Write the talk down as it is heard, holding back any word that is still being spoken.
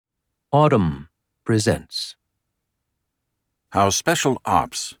Autumn presents How Special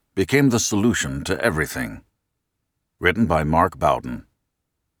Ops Became the Solution to Everything. Written by Mark Bowden.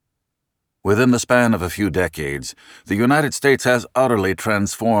 Within the span of a few decades, the United States has utterly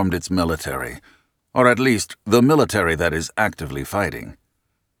transformed its military, or at least the military that is actively fighting.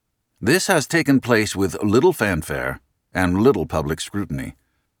 This has taken place with little fanfare and little public scrutiny.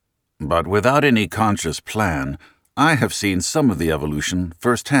 But without any conscious plan, I have seen some of the evolution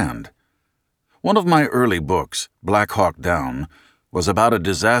firsthand. One of my early books, Black Hawk Down, was about a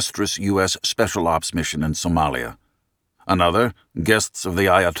disastrous U.S. Special Ops mission in Somalia. Another, Guests of the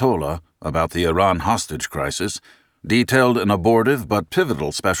Ayatollah, about the Iran hostage crisis, detailed an abortive but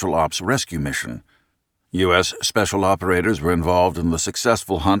pivotal Special Ops rescue mission. U.S. special operators were involved in the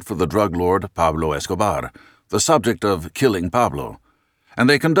successful hunt for the drug lord Pablo Escobar, the subject of Killing Pablo, and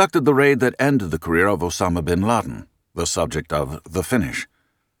they conducted the raid that ended the career of Osama bin Laden, the subject of The Finish.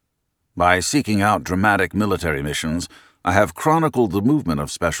 By seeking out dramatic military missions, I have chronicled the movement of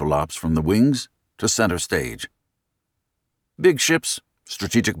special ops from the wings to center stage. Big ships,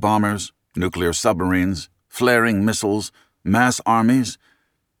 strategic bombers, nuclear submarines, flaring missiles, mass armies,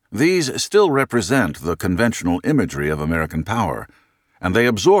 these still represent the conventional imagery of American power, and they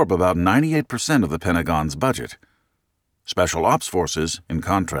absorb about 98% of the Pentagon's budget. Special ops forces, in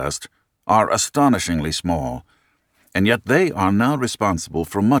contrast, are astonishingly small, and yet they are now responsible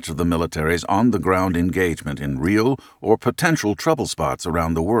for much of the military's on-the-ground engagement in real or potential trouble spots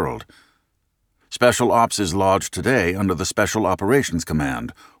around the world. Special Ops is lodged today under the Special Operations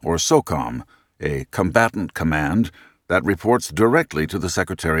Command, or SOCOM, a combatant command that reports directly to the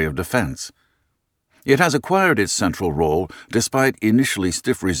Secretary of Defense. It has acquired its central role despite initially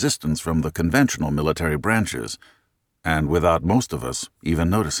stiff resistance from the conventional military branches, and without most of us even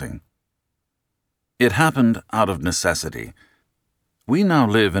noticing. It happened out of necessity. We now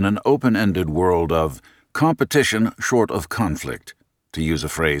live in an open-ended world of competition short of conflict, to use a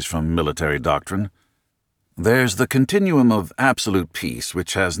phrase from military doctrine. There's the continuum of absolute peace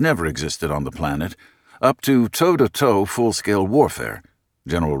which has never existed on the planet, up to toe-to-toe full-scale warfare,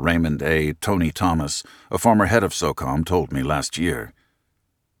 General Raymond A. Tony Thomas, a former head of SOCOM, told me last year.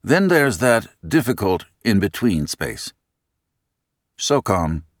 Then there's that difficult in-between space.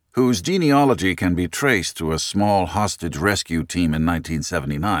 SOCOM, whose genealogy can be traced to a small hostage rescue team in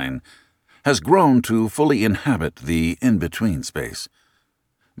 1979, has grown to fully inhabit the in-between space.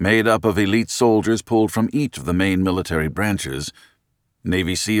 Made up of elite soldiers pulled from each of the main military branches,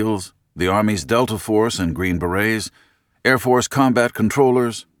 Navy SEALs, the Army's Delta Force and Green Berets, Air Force combat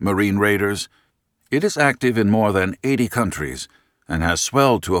controllers, Marine Raiders, it is active in more than 80 countries and has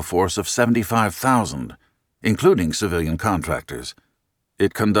swelled to a force of 75,000, including civilian contractors.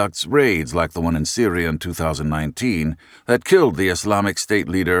 It conducts raids like the one in Syria in 2019 that killed the Islamic State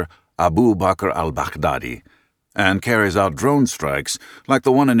leader Abu Bakr al-Baghdadi, and carries out drone strikes like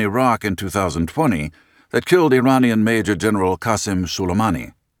the one in Iraq in 2020 that killed Iranian Major General Qasem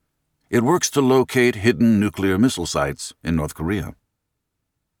Soleimani. It works to locate hidden nuclear missile sites in North Korea.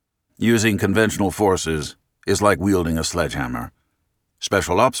 Using conventional forces is like wielding a sledgehammer.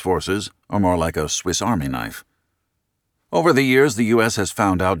 Special ops forces are more like a Swiss Army knife. Over the years, the U.S. has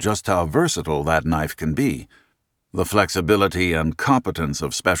found out just how versatile that knife can be. The flexibility and competence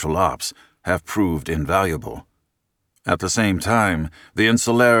of special ops have proved invaluable. At the same time, the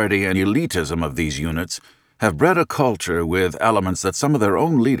insularity and elitism of these units have bred a culture with elements that some of their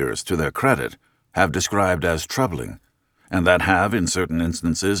own leaders, to their credit, have described as troubling, and that have, in certain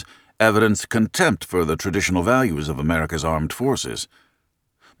instances, evidenced contempt for the traditional values of America's armed forces.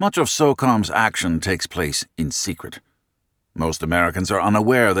 Much of SOCOM's action takes place in secret. Most Americans are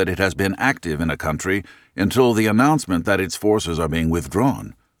unaware that it has been active in a country until the announcement that its forces are being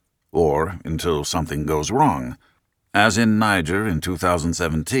withdrawn, or until something goes wrong, as in Niger in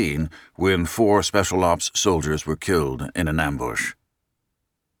 2017 when 4 Special Ops soldiers were killed in an ambush.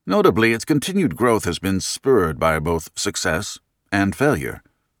 Notably, its continued growth has been spurred by both success and failure.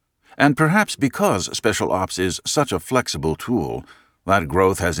 And perhaps because Special Ops is such a flexible tool, that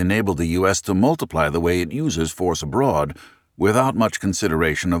growth has enabled the U.S. to multiply the way it uses force abroad without much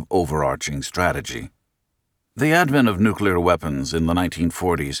consideration of overarching strategy. The advent of nuclear weapons in the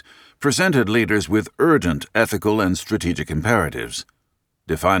 1940s presented leaders with urgent ethical and strategic imperatives.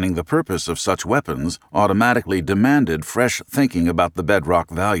 Defining the purpose of such weapons automatically demanded fresh thinking about the bedrock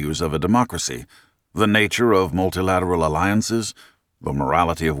values of a democracy, the nature of multilateral alliances, the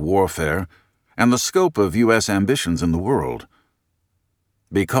morality of warfare, and the scope of U.S. ambitions in the world.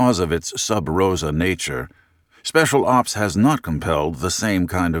 Because of its sub rosa nature, Special Ops has not compelled the same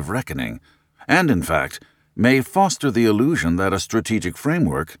kind of reckoning, and in fact, may foster the illusion that a strategic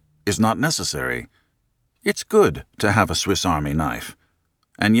framework is not necessary. It's good to have a Swiss Army knife,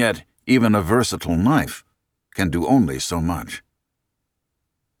 and yet even a versatile knife can do only so much.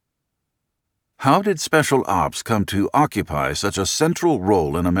 How did Special Ops come to occupy such a central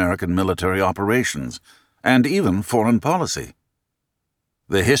role in American military operations, and even foreign policy?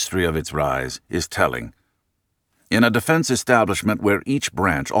 The history of its rise is telling. In a defense establishment where each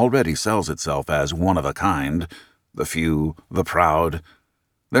branch already sells itself as one of a kind, the few, the proud,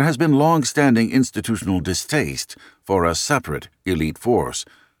 there has been long-standing institutional distaste for a separate elite force,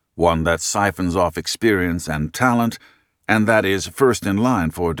 one that siphons off experience and talent, and that is first in line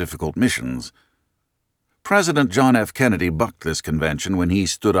for difficult missions. President John F. Kennedy bucked this convention when he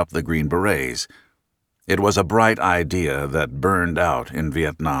stood up the Green Berets. It was a bright idea that burned out in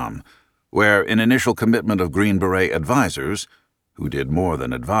Vietnam, where an initial commitment of Green Beret advisors, who did more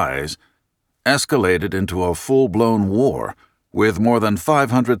than advise, escalated into a full-blown war with more than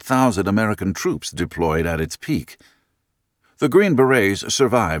 500,000 American troops deployed at its peak. The Green Berets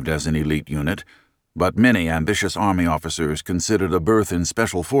survived as an elite unit, but many ambitious Army officers considered a berth in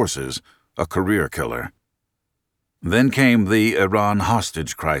Special Forces a career killer. Then came the Iran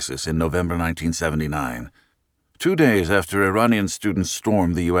hostage crisis in November 1979. 2 days after Iranian students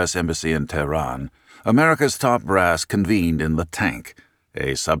stormed the U.S. Embassy in Tehran, America's top brass convened in the Tank,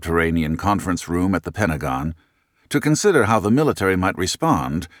 a subterranean conference room at the Pentagon, to consider how the military might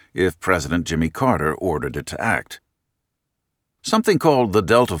respond if President Jimmy Carter ordered it to act. Something called the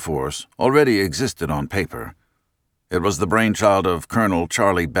Delta Force already existed on paper. It was the brainchild of Colonel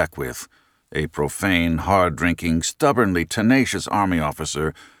Charlie Beckwith, a profane, hard-drinking, stubbornly tenacious Army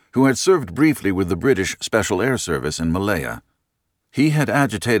officer who had served briefly with the British Special Air Service in Malaya. He had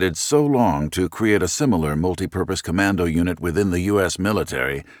agitated so long to create a similar multi-purpose commando unit within the U.S.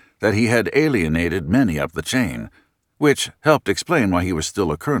 military that he had alienated many up the chain, which helped explain why he was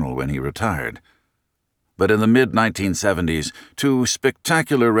still a colonel when he retired. But in the mid-1970s, 2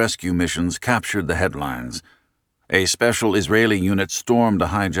 spectacular rescue missions captured the headlines. A special Israeli unit stormed a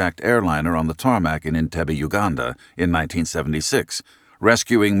hijacked airliner on the tarmac in Entebbe, Uganda, in 1976,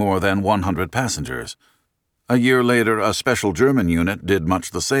 rescuing more than 100 passengers. A year later, a special German unit did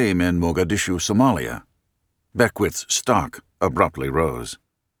much the same in Mogadishu, Somalia. Beckwith's stock abruptly rose.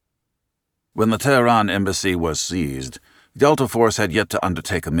 When the Tehran embassy was seized, Delta Force had yet to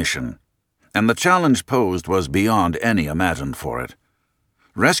undertake a mission, and the challenge posed was beyond any imagined for it.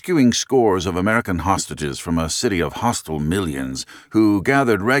 Rescuing scores of American hostages from a city of hostile millions who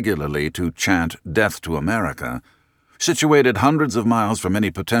gathered regularly to chant "Death to America," situated hundreds of miles from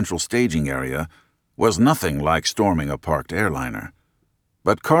any potential staging area, was nothing like storming a parked airliner.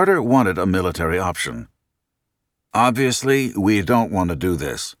 But Carter wanted a military option. "Obviously, we don't want to do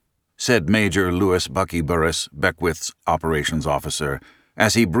this," said Major Louis Bucky Burris, Beckwith's operations officer,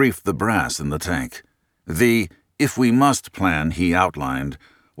 as he briefed the brass in the Tank. The "if we must" plan he outlined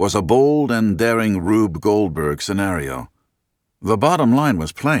was a bold and daring Rube Goldberg scenario. The bottom line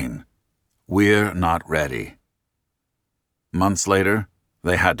was plain: we're not ready. Months later,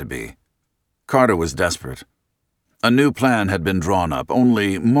 they had to be. Carter was desperate. A new plan had been drawn up,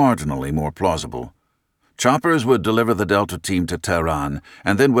 only marginally more plausible. Choppers would deliver the Delta team to Tehran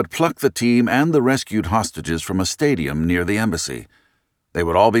and then would pluck the team and the rescued hostages from a stadium near the embassy. They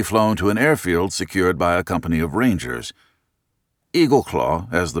would all be flown to an airfield secured by a company of Rangers. Eagle Claw,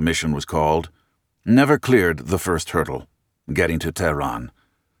 as the mission was called, never cleared the first hurdle, getting to Tehran.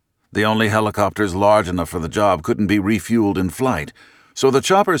 The only helicopters large enough for the job couldn't be refueled in flight, so the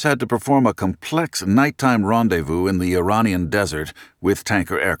choppers had to perform a complex nighttime rendezvous in the Iranian desert with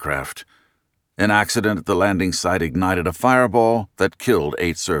tanker aircraft. An accident at the landing site ignited a fireball that killed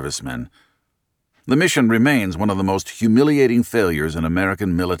 8 servicemen. The mission remains one of the most humiliating failures in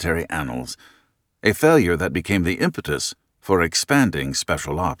American military annals, a failure that became the impetus for expanding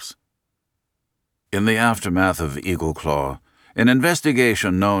Special Ops. In the aftermath of Eagle Claw, an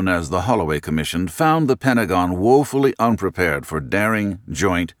investigation known as the Holloway Commission found the Pentagon woefully unprepared for daring,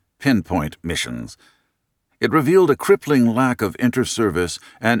 joint, pinpoint missions. It revealed a crippling lack of inter-service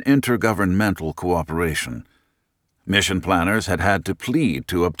and intergovernmental cooperation. Mission planners had had to plead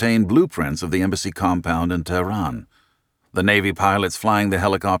to obtain blueprints of the embassy compound in Tehran. The Navy pilots flying the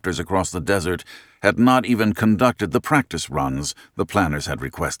helicopters across the desert had not even conducted the practice runs the planners had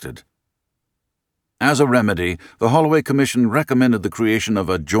requested. As a remedy, the Holloway Commission recommended the creation of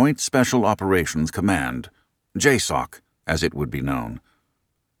a Joint Special Operations Command, JSOC, as it would be known.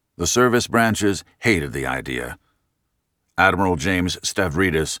 The service branches hated the idea. Admiral James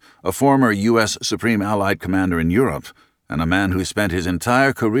Stavridis, a former U.S. Supreme Allied Commander in Europe, and a man who spent his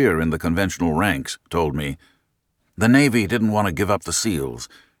entire career in the conventional ranks, told me, "The Navy didn't want to give up the SEALs,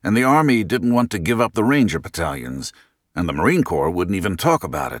 and the Army didn't want to give up the Ranger battalions, and the Marine Corps wouldn't even talk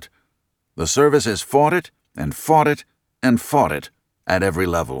about it. The service has fought it and fought it and fought it at every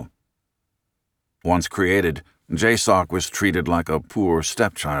level. Once created, JSOC was treated like a poor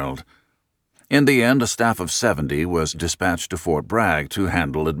stepchild. In the end, a staff of 70 was dispatched to Fort Bragg to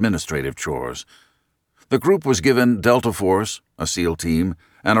handle administrative chores. The group was given Delta Force, a SEAL team,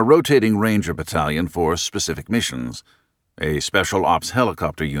 and a rotating Ranger battalion for specific missions. A Special Ops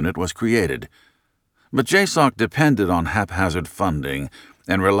helicopter unit was created. But JSOC depended on haphazard funding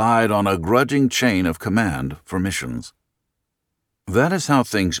and relied on a grudging chain of command for missions. That is how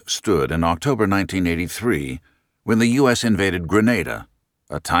things stood in October 1983 when the U.S. invaded Grenada,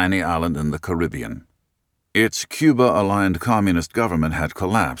 a tiny island in the Caribbean. Its Cuba-aligned communist government had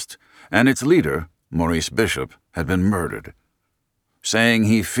collapsed, and its leader, Maurice Bishop, had been murdered. Saying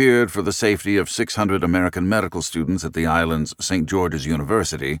he feared for the safety of 600 American medical students at the island's St. George's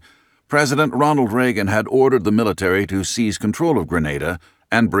University, President Ronald Reagan had ordered the military to seize control of Grenada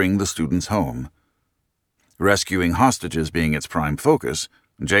and bring the students home. Rescuing hostages being its prime focus,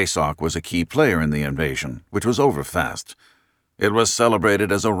 JSOC was a key player in the invasion, which was over fast. It was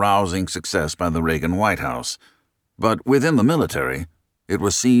celebrated as a rousing success by the Reagan White House, but within the military, it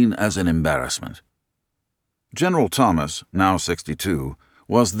was seen as an embarrassment. General Thomas, now 62,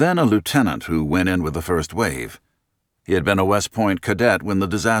 was then a lieutenant who went in with the first wave. He had been a West Point cadet when the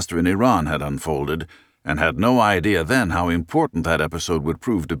disaster in Iran had unfolded, and had no idea then how important that episode would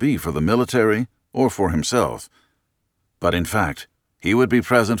prove to be for the military or for himself. But in fact, he would be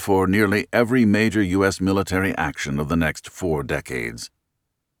present for nearly every major U.S. military action of the next 4 decades.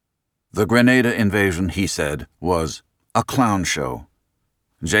 The Grenada invasion, he said, was a clown show.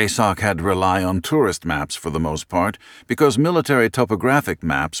 JSOC had to rely on tourist maps for the most part because military topographic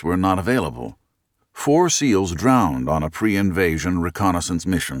maps were not available. 4 SEALs drowned on a pre-invasion reconnaissance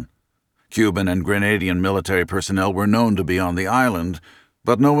mission. Cuban and Grenadian military personnel were known to be on the island,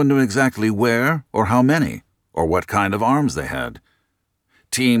 but no one knew exactly where or how many, or what kind of arms they had.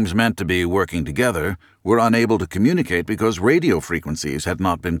 Teams meant to be working together were unable to communicate because radio frequencies had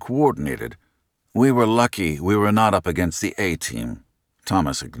not been coordinated. "We were lucky we were not up against the A-team,"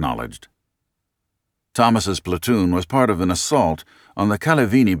 Thomas acknowledged. Thomas's platoon was part of an assault on the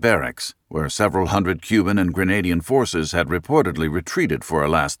Calavini barracks, where several hundred Cuban and Grenadian forces had reportedly retreated for a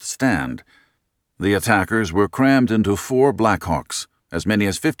last stand. The attackers were crammed into 4 Blackhawks, as many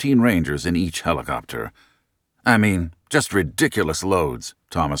as 15 Rangers in each helicopter. "I mean, just ridiculous loads,"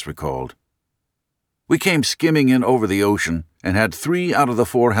 Thomas recalled. "We came skimming in over the ocean and had 3 out of the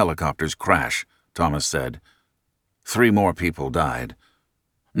 4 helicopters crash," Thomas said. 3 more people died.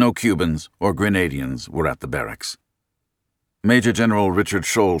 No Cubans or Grenadians were at the barracks. Major General Richard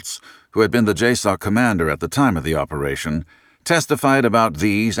Schultz, who had been the JSOC commander at the time of the operation, testified about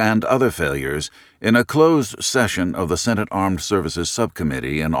these and other failures in a closed session of the Senate Armed Services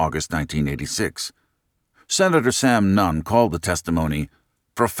Subcommittee in August 1986. Senator Sam Nunn called the testimony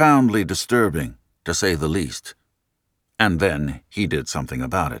profoundly disturbing, to say the least. And then he did something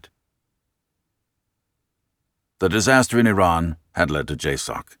about it. The disaster in Iran had led to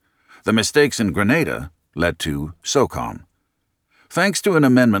JSOC. The mistakes in Grenada led to SOCOM. Thanks to an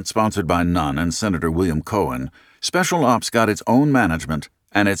amendment sponsored by Nunn and Senator William Cohen, Special Ops got its own management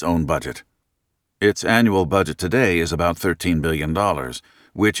and its own budget. Its annual budget today is about $13 billion,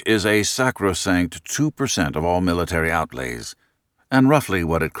 which is a sacrosanct 2% of all military outlays, and roughly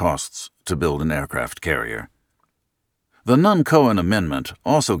what it costs to build an aircraft carrier. The Nunn-Cohen amendment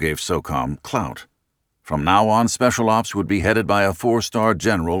also gave SOCOM clout. From now on, Special Ops would be headed by a 4-star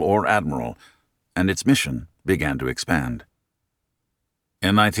general or admiral, and its mission began to expand.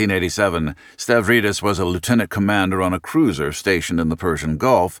 In 1987, Stavridis was a lieutenant commander on a cruiser stationed in the Persian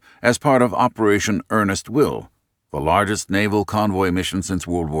Gulf as part of Operation Earnest Will, the largest naval convoy mission since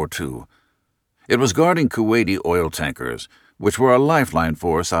World War II. It was guarding Kuwaiti oil tankers, which were a lifeline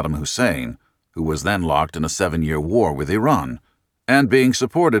for Saddam Hussein, who was then locked in a 7-year war with Iran, and being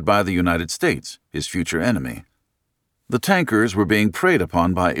supported by the United States, his future enemy. The tankers were being preyed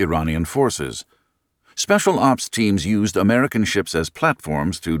upon by Iranian forces. Special Ops teams used American ships as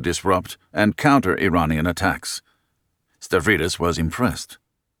platforms to disrupt and counter Iranian attacks. Stavridis was impressed.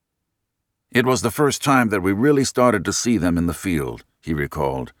 "It was the first time that we really started to see them in the field," he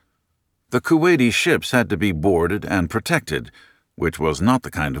recalled. The Kuwaiti ships had to be boarded and protected, which was not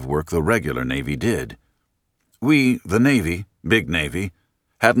the kind of work the regular Navy did. "We, the Navy, big Navy,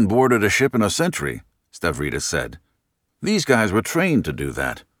 hadn't boarded a ship in a century," Stavridis said. "These guys were trained to do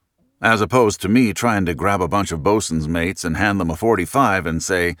that, as opposed to me trying to grab a bunch of bosun's mates and hand them a .45 and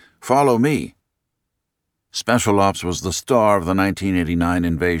say, 'Follow me.'" Special Ops was the star of the 1989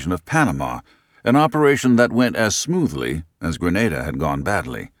 invasion of Panama, an operation that went as smoothly as Grenada had gone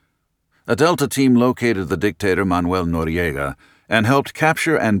badly. A Delta team located the dictator Manuel Noriega and helped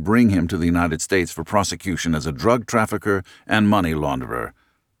capture and bring him to the United States for prosecution as a drug trafficker and money launderer.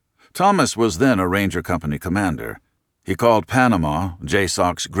 Thomas was then a Ranger Company commander. He called Panama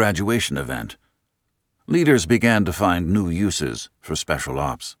JSOC's graduation event. Leaders began to find new uses for Special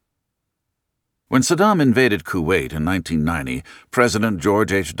Ops. When Saddam invaded Kuwait in 1990, President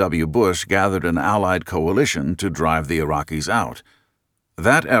George H.W. Bush gathered an allied coalition to drive the Iraqis out.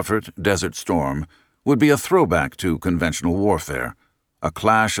 That effort, Desert Storm, would be a throwback to conventional warfare, a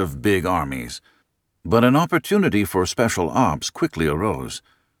clash of big armies. But an opportunity for Special Ops quickly arose.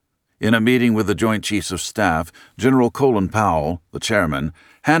 In a meeting with the Joint Chiefs of Staff, General Colin Powell, the chairman,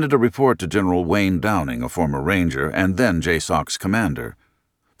 handed a report to General Wayne Downing, a former Ranger and then JSOC's commander.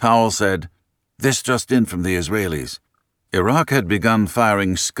 Powell said, "This just in from the Israelis. Iraq had begun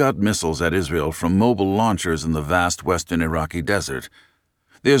firing Scud missiles at Israel from mobile launchers in the vast western Iraqi desert.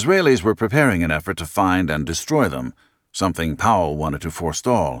 The Israelis were preparing an effort to find and destroy them, something Powell wanted to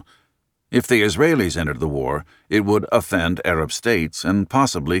forestall. If the Israelis entered the war, it would offend Arab states and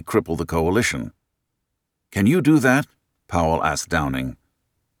possibly cripple the coalition." "Can you do that?" Powell asked Downing.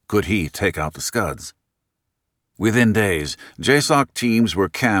 Could he take out the Scuds? Within days, JSOC teams were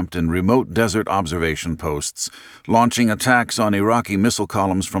camped in remote desert observation posts, launching attacks on Iraqi missile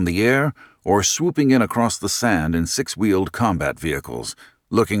columns from the air or swooping in across the sand in six-wheeled combat vehicles,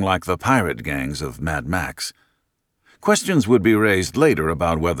 looking like the pirate gangs of Mad Max. Questions would be raised later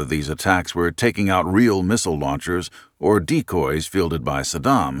about whether these attacks were taking out real missile launchers or decoys fielded by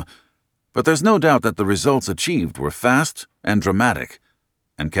Saddam, but there's no doubt that the results achieved were fast and dramatic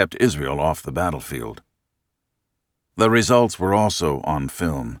and kept Israel off the battlefield. The results were also on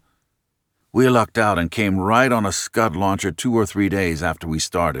film. "We lucked out and came right on a Scud launcher 2 or 3 days after we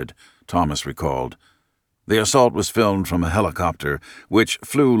started," Thomas recalled. The assault was filmed from a helicopter, which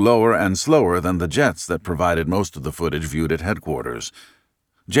flew lower and slower than the jets that provided most of the footage viewed at headquarters.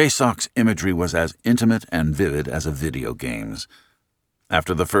 JSOC's imagery was as intimate and vivid as a video game's.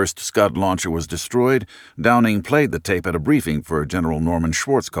 After the first Scud launcher was destroyed, Downing played the tape at a briefing for General Norman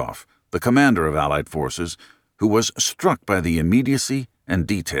Schwarzkopf, the commander of Allied forces, who was struck by the immediacy and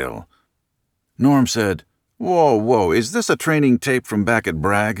detail. Norm said, Whoa, is this a training tape from back at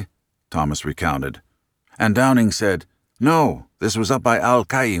Bragg?" Thomas recounted. And Downing said, "No, this was up by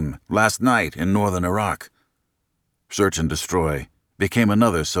Al-Qaim last night in northern Iraq." Search and destroy became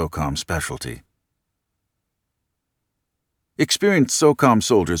another SOCOM specialty. Experienced SOCOM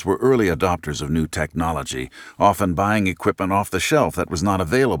soldiers were early adopters of new technology, often buying equipment off the shelf that was not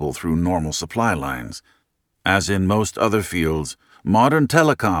available through normal supply lines. As in most other fields, modern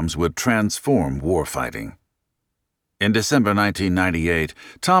telecoms would transform warfighting. In December 1998,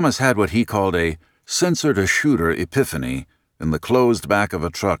 Thomas had what he called a sensor-to-shooter epiphany in the closed back of a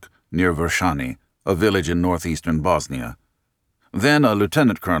truck near Vršani, a village in northeastern Bosnia. Then a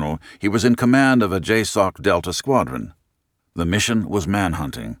lieutenant colonel, he was in command of a JSOC Delta squadron. The mission was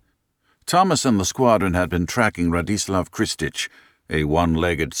manhunting. Thomas and the squadron had been tracking Radislav Kristic, a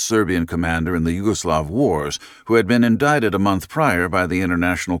one-legged Serbian commander in the Yugoslav Wars who had been indicted a month prior by the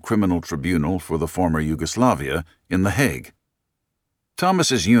International Criminal Tribunal for the former Yugoslavia in The Hague.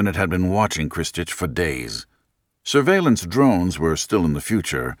 Thomas's unit had been watching Kristic for days. Surveillance drones were still in the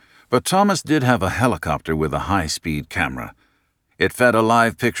future, but Thomas did have a helicopter with a high-speed camera. It fed a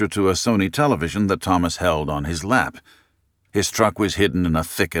live picture to a Sony television that Thomas held on his lap. His truck was hidden in a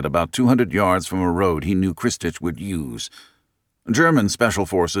thicket about 200 yards from a road he knew Kristic would use. German special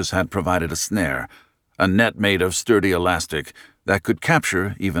forces had provided a snare, a net made of sturdy elastic that could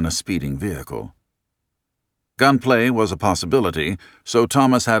capture even a speeding vehicle. Gunplay was a possibility, so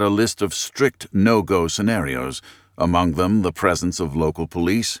Thomas had a list of strict no-go scenarios, among them the presence of local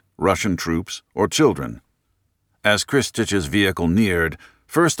police, Russian troops, or children. As Kristic's vehicle neared,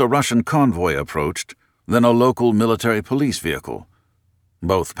 first a Russian convoy approached, then a local military police vehicle.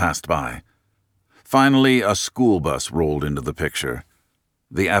 Both passed by. Finally, a school bus rolled into the picture.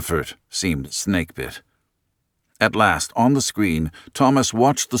 The effort seemed snake-bit. At last, on the screen, Thomas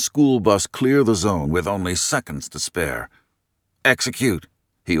watched the school bus clear the zone with only seconds to spare. "Execute,"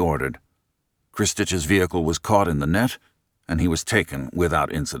 he ordered. Kristic's vehicle was caught in the net, and he was taken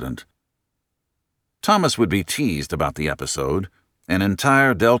without incident. Thomas would be teased about the episode, an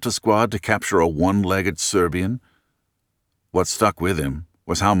entire Delta squad to capture a one-legged Serbian. What stuck with him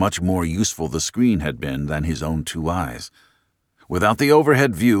was how much more useful the screen had been than his own 2 eyes. Without the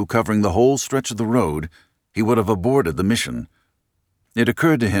overhead view covering the whole stretch of the road, he would have aborted the mission. It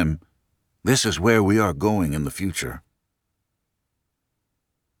occurred to him, This is where we are going in the future.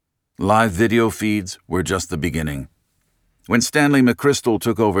 Live video feeds were just the beginning. When Stanley McChrystal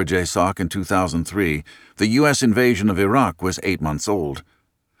took over JSOC in 2003, the U.S. invasion of Iraq was 8 months old.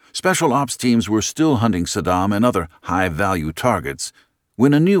 Special ops teams were still hunting Saddam and other high-value targets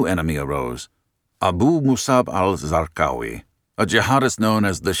when a new enemy arose, Abu Musab al-Zarqawi, a jihadist known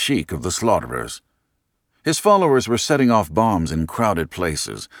as the Sheikh of the Slaughterers. His followers were setting off bombs in crowded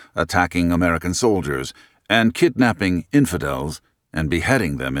places, attacking American soldiers, and kidnapping infidels and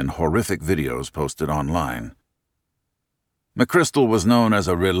beheading them in horrific videos posted online. McChrystal was known as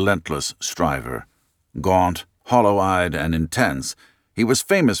a relentless striver. Gaunt, hollow-eyed, and intense, he was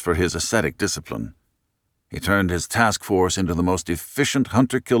famous for his ascetic discipline. He turned his task force into the most efficient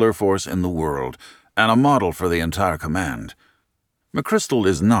hunter-killer force in the world and a model for the entire command. McChrystal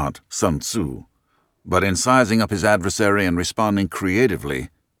is not Sun Tzu, but in sizing up his adversary and responding creatively,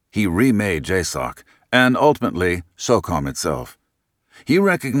 he remade JSOC and ultimately SOCOM itself. He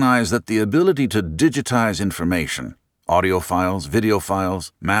recognized that the ability to digitize information, audio files, video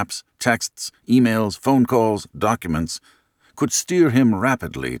files, maps, texts, emails, phone calls, documents, could steer him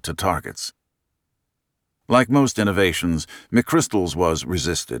rapidly to targets. Like most innovations, McChrystal's was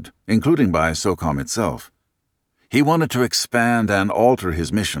resisted, including by SOCOM itself. He wanted to expand and alter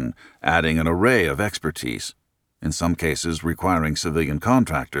his mission, adding an array of expertise, in some cases requiring civilian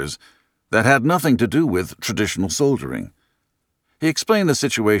contractors, that had nothing to do with traditional soldiering. He explained the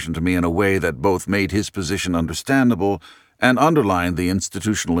situation to me in a way that both made his position understandable and underlined the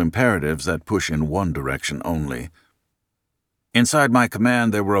institutional imperatives that push in one direction only. Inside my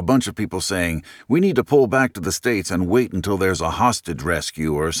command, there were a bunch of people saying, "We need to pull back to the States and wait until there's a hostage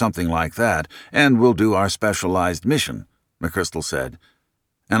rescue or something like that, and we'll do our specialized mission," McChrystal said.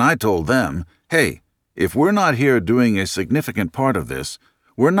 And I told them, "Hey, if we're not here doing a significant part of this,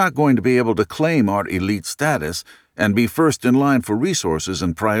 we're not going to be able to claim our elite status and be first in line for resources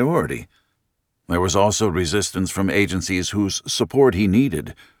and priority." There was also resistance from agencies whose support he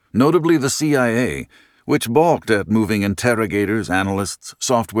needed, notably the CIA, which balked at moving interrogators, analysts,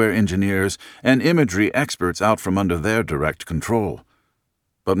 software engineers, and imagery experts out from under their direct control.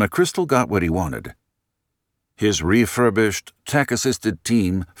 But McChrystal got what he wanted. His refurbished, tech-assisted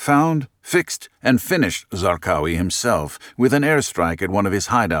team found, fixed, and finished Zarqawi himself with an airstrike at one of his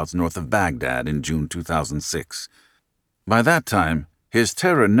hideouts north of Baghdad in June 2006. By that time, his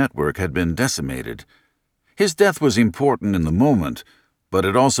terror network had been decimated. His death was important in the moment, but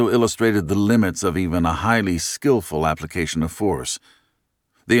it also illustrated the limits of even a highly skillful application of force.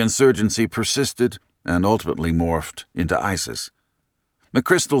 The insurgency persisted and ultimately morphed into ISIS.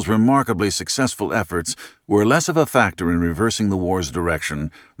 McChrystal's remarkably successful efforts were less of a factor in reversing the war's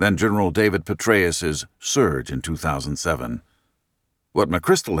direction than General David Petraeus's surge in 2007. What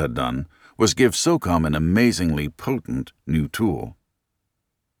McChrystal had done was give SOCOM an amazingly potent new tool.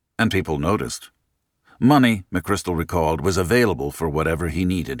 And people noticed. Money, McChrystal recalled, was available for whatever he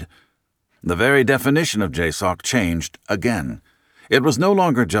needed. The very definition of JSOC changed again. It was no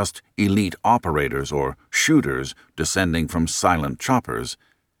longer just elite operators or shooters descending from silent choppers.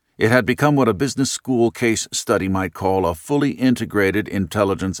 It had become what a business school case study might call a fully integrated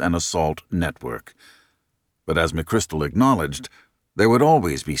intelligence and assault network. But as McChrystal acknowledged, there would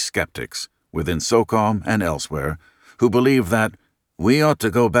always be skeptics, within SOCOM and elsewhere, who believed that we ought to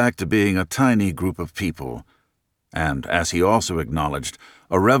go back to being a tiny group of people. And, as he also acknowledged,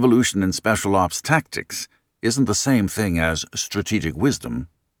 a revolution in special ops tactics isn't the same thing as strategic wisdom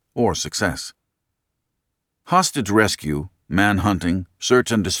or success. Hostage rescue, manhunting,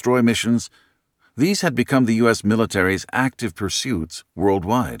 search and destroy missions, these had become the U.S. military's active pursuits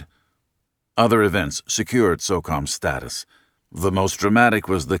worldwide. Other events secured SOCOM's status. The most dramatic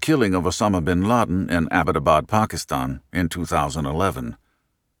was the killing of Osama bin Laden in Abbottabad, Pakistan, in 2011.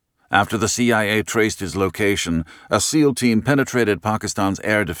 After the CIA traced his location, a SEAL team penetrated Pakistan's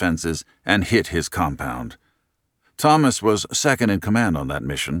air defenses and hit his compound. Thomas was second in command on that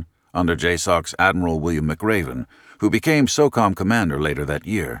mission, under JSOC's Admiral William McRaven, who became SOCOM commander later that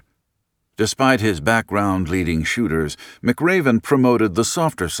year. Despite his background leading shooters, McRaven promoted the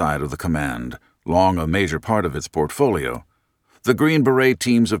softer side of the command, long a major part of its portfolio. The Green Beret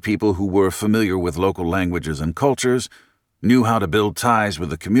teams of people who were familiar with local languages and cultures, knew how to build ties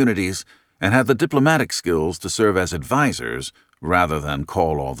with the communities, and had the diplomatic skills to serve as advisors rather than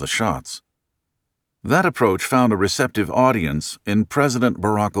call all the shots. That approach found a receptive audience in President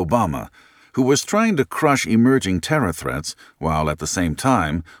Barack Obama, who was trying to crush emerging terror threats while at the same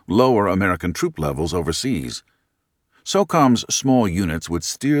time lower American troop levels overseas. SOCOM's small units would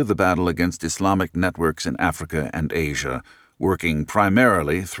steer the battle against Islamic networks in Africa and Asia, working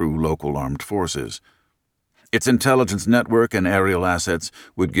primarily through local armed forces. Its intelligence network and aerial assets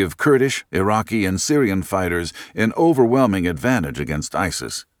would give Kurdish, Iraqi, and Syrian fighters an overwhelming advantage against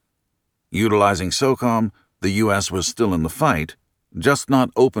ISIS. Utilizing SOCOM, the U.S. was still in the fight, just not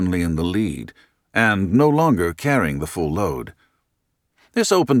openly in the lead, and no longer carrying the full load.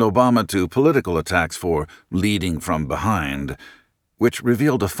 This opened Obama to political attacks for leading from behind, which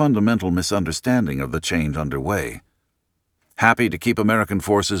revealed a fundamental misunderstanding of the change underway. Happy to keep American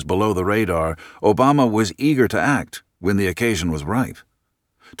forces below the radar, Obama was eager to act when the occasion was right.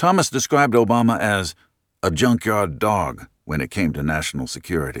 Thomas described Obama as a junkyard dog when it came to national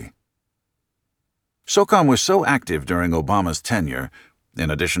security. SOCOM was so active during Obama's tenure, in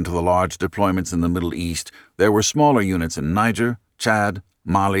addition to the large deployments in the Middle East, there were smaller units in Niger, Chad,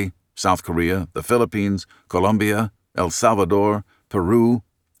 Mali, South Korea, the Philippines, Colombia, El Salvador, Peru,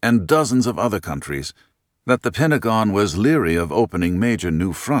 and dozens of other countries, that the Pentagon was leery of opening major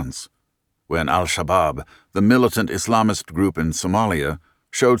new fronts. When al-Shabaab, the militant Islamist group in Somalia,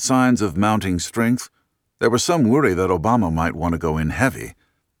 showed signs of mounting strength, there was some worry that Obama might want to go in heavy.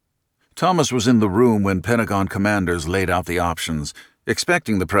 Thomas was in the room when Pentagon commanders laid out the options,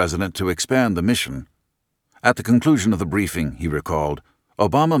 expecting the president to expand the mission. At the conclusion of the briefing, he recalled,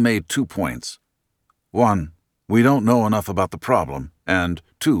 Obama made 2 points. 1, we don't know enough about the problem, and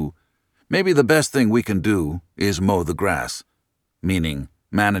 2, maybe the best thing we can do is mow the grass, meaning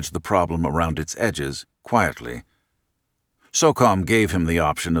manage the problem around its edges quietly. SOCOM gave him the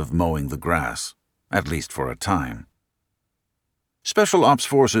option of mowing the grass, at least for a time. Special Ops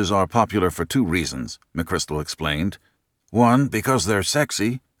forces are popular for 2 reasons, McChrystal explained. 1, because they're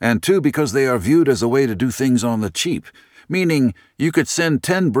sexy, and 2, because they are viewed as a way to do things on the cheap, meaning you could send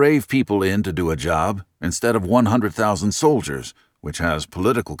 10 brave people in to do a job instead of 100,000 soldiers, which has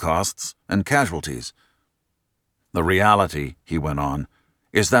political costs and casualties. The reality, he went on,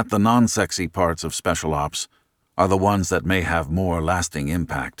 is that the non-sexy parts of Special Ops are the ones that may have more lasting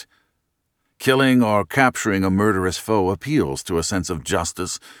impact. Killing or capturing a murderous foe appeals to a sense of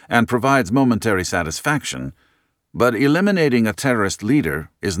justice and provides momentary satisfaction, but eliminating a terrorist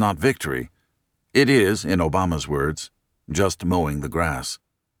leader is not victory. It is, in Obama's words, just mowing the grass.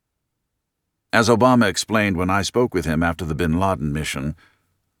 As Obama explained when I spoke with him after the bin Laden mission,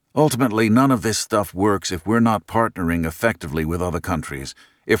 ultimately none of this stuff works if we're not partnering effectively with other countries,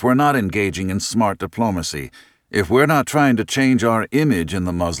 if we're not engaging in smart diplomacy, if we're not trying to change our image in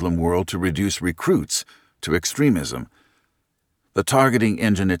the Muslim world to reduce recruits to extremism. The targeting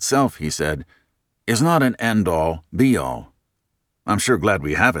engine itself, he said, is not an end-all, be-all. I'm sure glad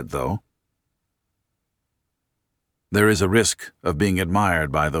we have it, though. There is a risk of being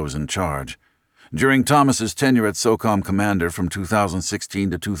admired by those in charge. During Thomas's tenure as SOCOM commander from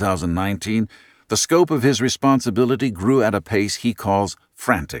 2016 to 2019, the scope of his responsibility grew at a pace he calls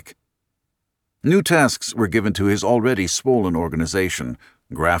frantic. New tasks were given to his already swollen organization,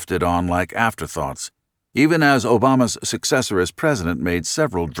 grafted on like afterthoughts, even as Obama's successor as president made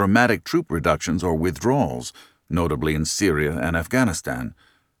several dramatic troop reductions or withdrawals, notably in Syria and Afghanistan.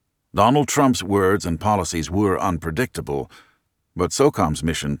 Donald Trump's words and policies were unpredictable, but SOCOM's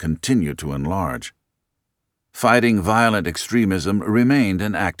mission continued to enlarge. Fighting violent extremism remained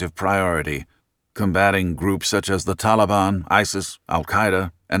an active priority, combating groups such as the Taliban, ISIS,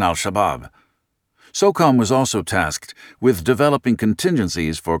 Al-Qaeda, and Al-Shabaab. SOCOM was also tasked with developing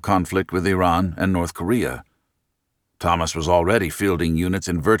contingencies for conflict with Iran and North Korea. Thomas was already fielding units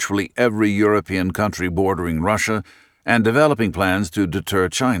in virtually every European country bordering Russia and developing plans to deter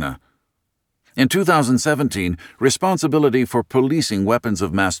China. In 2017, responsibility for policing weapons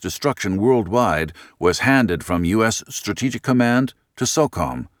of mass destruction worldwide was handed from U.S. Strategic Command to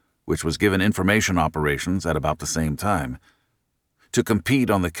SOCOM, which was given information operations at about the same time. To compete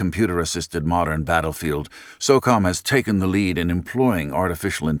on the computer-assisted modern battlefield, SOCOM has taken the lead in employing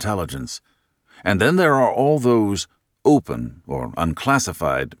artificial intelligence. And then there are all those open or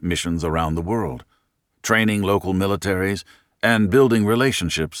unclassified missions around the world, training local militaries and building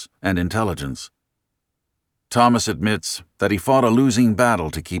relationships and intelligence. Thomas admits that he fought a losing battle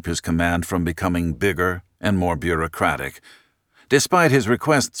to keep his command from becoming bigger and more bureaucratic. Despite his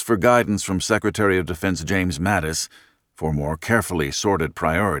requests for guidance from Secretary of Defense James Mattis for more carefully sorted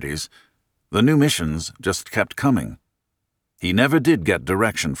priorities, the new missions just kept coming. He never did get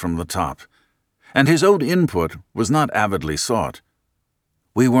direction from the top, and his own input was not avidly sought.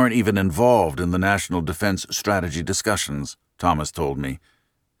 We weren't even involved in the national defense strategy discussions, Thomas told me.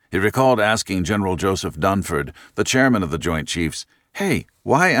 He recalled asking General Joseph Dunford, the chairman of the Joint Chiefs, "Hey,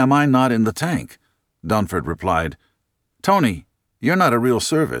 why am I not in the tank?" Dunford replied, "Tony, you're not a real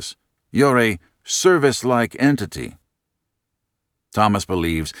service. You're a service-like entity." Thomas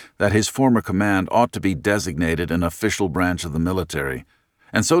believes that his former command ought to be designated an official branch of the military,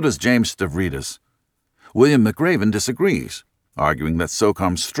 and so does James Stavridis. William McRaven disagrees, arguing that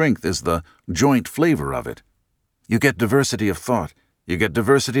SOCOM's strength is the joint flavor of it. You get diversity of thought, you get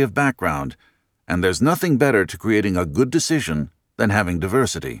diversity of background, and there's nothing better to creating a good decision than having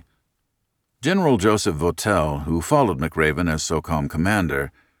diversity. General Joseph Votel, who followed McRaven as SOCOM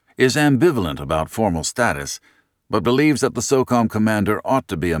commander, is ambivalent about formal status, but believes that the SOCOM commander ought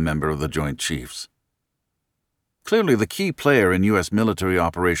to be a member of the Joint Chiefs. Clearly, the key player in U.S. military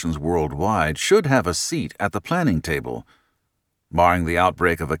operations worldwide should have a seat at the planning table. Barring the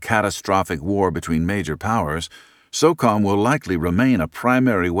outbreak of a catastrophic war between major powers, SOCOM will likely remain a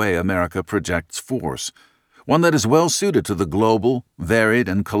primary way America projects force, one that is well suited to the global, varied,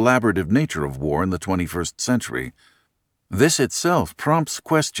 and collaborative nature of war in the 21st century. This itself prompts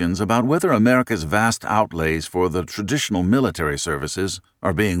questions about whether America's vast outlays for the traditional military services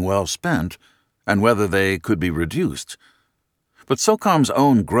are being well spent and whether they could be reduced. But SOCOM's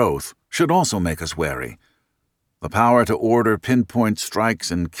own growth should also make us wary. The power to order pinpoint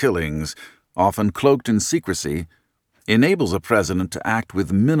strikes and killings, often cloaked in secrecy, enables a president to act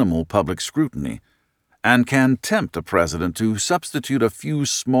with minimal public scrutiny, and can tempt a president to substitute a few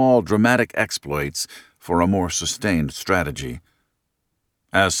small dramatic exploits for a more sustained strategy.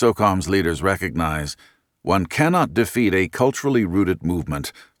 As SOCOM's leaders recognize, one cannot defeat a culturally rooted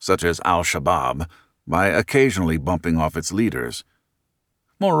movement, such as Al-Shabaab, by occasionally bumping off its leaders.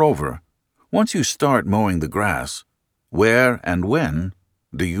 Moreover, once you start mowing the grass, where and when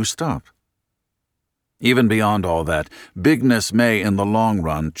do you stop? Even beyond all that, bigness may, in the long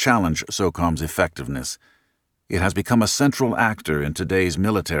run, challenge SOCOM's effectiveness. It has become a central actor in today's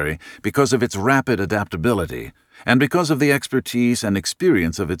military because of its rapid adaptability and because of the expertise and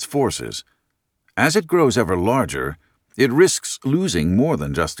experience of its forces. As it grows ever larger, it risks losing more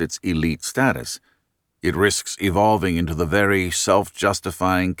than just its elite status. It risks evolving into the very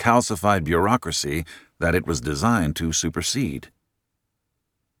self-justifying, calcified bureaucracy that it was designed to supersede.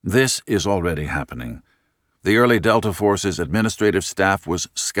 This is already happening. The early Delta Force's administrative staff was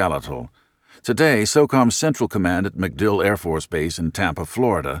skeletal. Today, SOCOM's Central Command at MacDill Air Force Base in Tampa,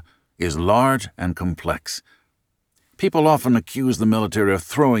 Florida, is large and complex. People often accuse the military of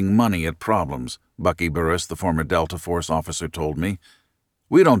throwing money at problems, Bucky Burris, the former Delta Force officer, told me.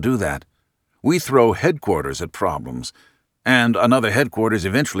 We don't do that. We throw headquarters at problems, and another headquarters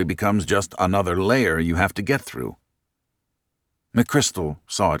eventually becomes just another layer you have to get through. McChrystal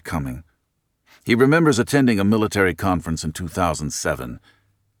saw it coming. He remembers attending a military conference in 2007.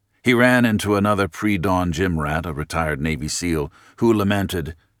 He ran into another pre-dawn gym rat, a retired Navy SEAL, who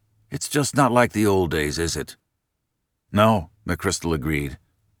lamented, "It's just not like the old days, is it?" "No," McChrystal agreed.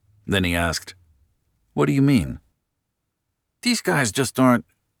 Then he asked, "What do you mean?" "These guys just aren't—"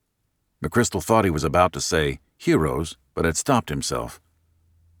 McChrystal thought he was about to say heroes, but had stopped himself.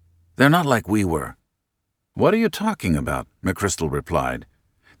 "They're not like we were." "What are you talking about?" McChrystal replied.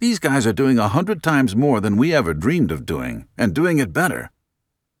 "These guys are doing 100 times more than we ever dreamed of doing, and doing it better."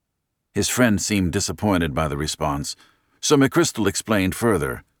 His friend seemed disappointed by the response, so McChrystal explained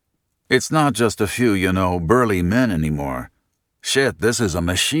further. "It's not just a few, burly men anymore. Shit, this is a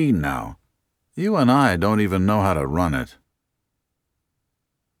machine now. You and I don't even know how to run it."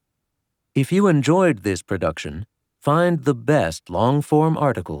 If you enjoyed this production, find the best long-form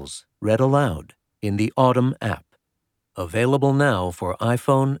articles read aloud in the Autumn app, available now for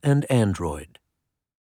iPhone and Android.